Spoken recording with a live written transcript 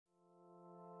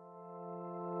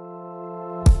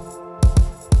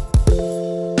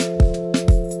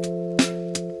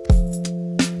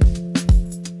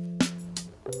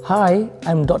Hi,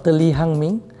 I'm Dr. Hung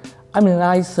Ming. I'm an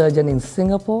eye surgeon in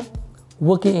Singapore,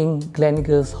 working in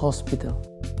Gleneagles Hospital.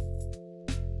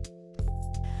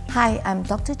 Hi, I'm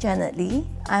Dr. Janet Lee.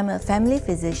 I'm a family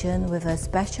physician with a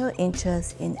special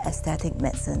interest in aesthetic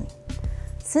medicine.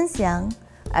 Since young,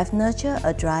 I've nurtured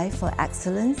a drive for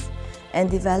excellence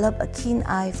and developed a keen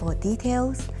eye for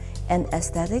details and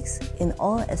aesthetics in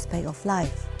all aspects of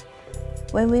life.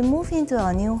 When we moved into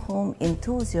our new home in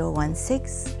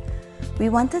 2016, we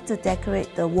wanted to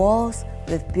decorate the walls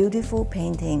with beautiful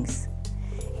paintings.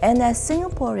 And as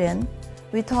Singaporean,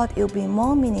 we thought it would be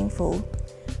more meaningful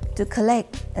to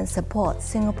collect and support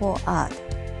Singapore art.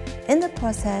 In the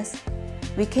process,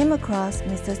 we came across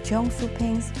Mr. Cheong Soo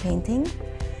Pieng's painting,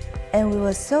 and we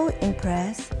were so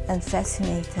impressed and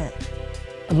fascinated.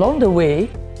 Along the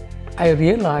way, I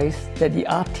realized that the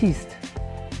artist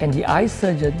and the eye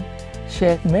surgeon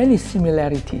share many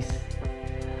similarities.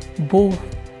 Both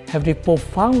have the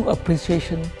profound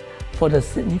appreciation for the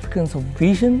significance of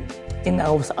vision in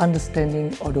our understanding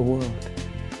of the world.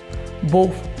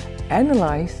 Both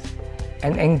analyze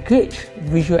and engage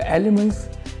visual elements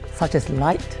such as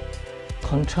light,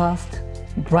 contrast,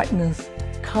 brightness,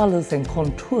 colors and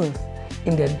contours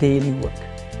in their daily work.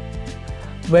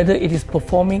 Whether it is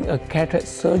performing a cataract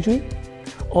surgery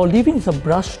or leaving some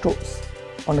brushstrokes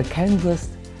on a canvas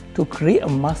to create a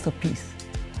masterpiece,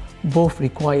 both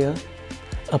require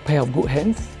a pair of good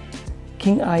hands,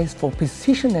 keen eyes for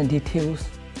precision and details,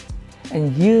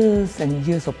 and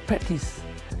years of practice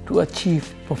to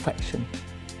achieve perfection.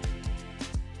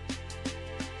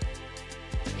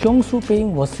 Cheong Soo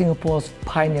Pieng was Singapore's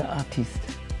pioneer artist,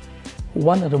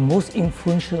 one of the most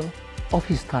influential of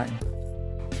his time.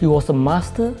 He was a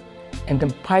master and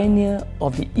the pioneer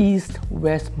of the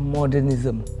East-West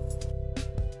modernism.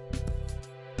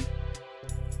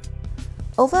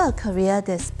 Over a career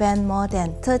that spanned more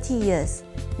than 30 years,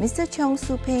 Mr. Cheong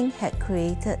Soo Pieng had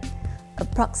created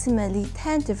approximately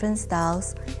 10 different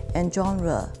styles and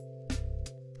genres,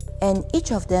 and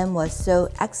each of them was so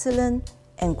excellent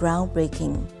and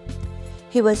groundbreaking.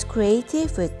 He was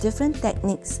creative with different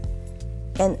techniques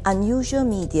and unusual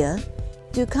media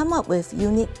to come up with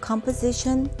unique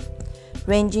composition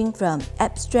ranging from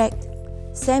abstract,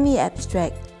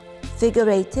 semi-abstract,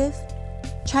 figurative,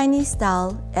 Chinese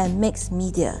style and mixed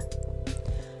media.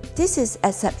 This is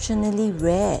exceptionally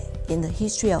rare in the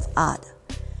history of art.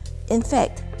 In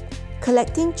fact,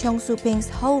 collecting Cheong Soo Pieng's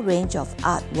whole range of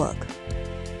artwork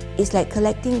is like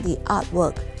collecting the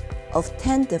artwork of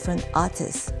 10 different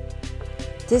artists.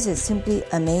 This is simply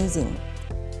amazing,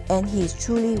 and he is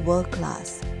truly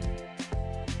world-class.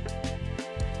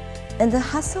 In the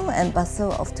hustle and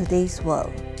bustle of today's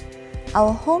world,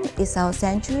 our home is our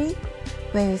sanctuary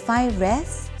where we find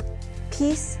rest,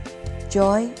 peace,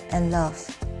 joy, and love.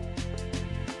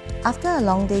 After a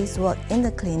long day's work in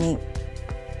the clinic,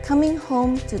 coming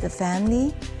home to the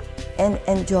family and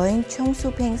enjoying Cheong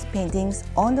Soo Pieng's paintings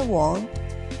on the wall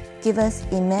give us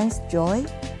immense joy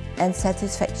and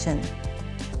satisfaction.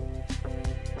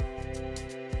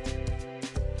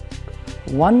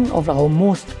 One of our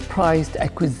most prized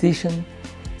acquisitions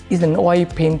is an oil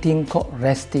painting called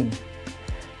Resting.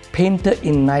 Painted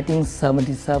in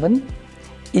 1977,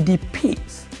 it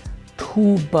depicts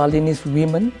two Balinese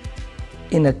women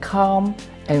in a calm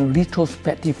and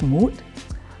retrospective mood,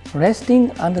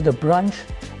 resting under the branch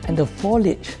and the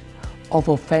foliage of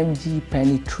a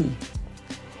frangipani tree.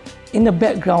 In the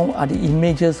background are the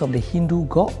images of the Hindu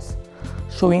gods,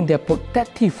 showing their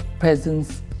protective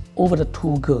presence over the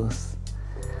two girls.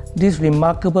 This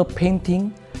remarkable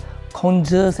painting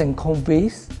conjures and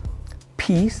conveys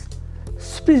peace,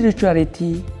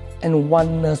 spirituality, and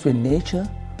oneness with nature,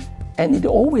 and it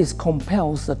always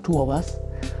compels the two of us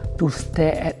to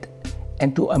stare at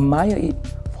and to admire it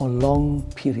for long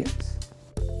periods.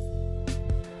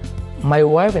 My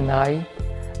wife and I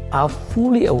are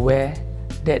fully aware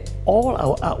that all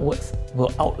our artworks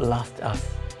will outlast us,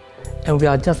 and we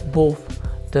are just both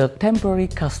the temporary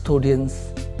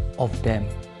custodians of them.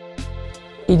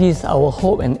 It is our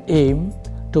hope and aim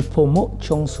to promote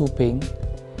Cheong Soo Pieng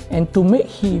and to make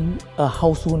him a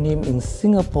household name in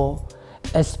Singapore,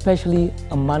 especially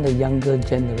among the younger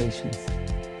generations.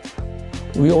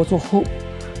 We also hope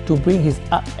to bring his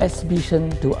art exhibition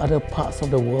to other parts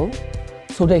of the world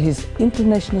so that his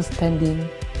international standing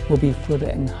will be further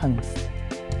enhanced.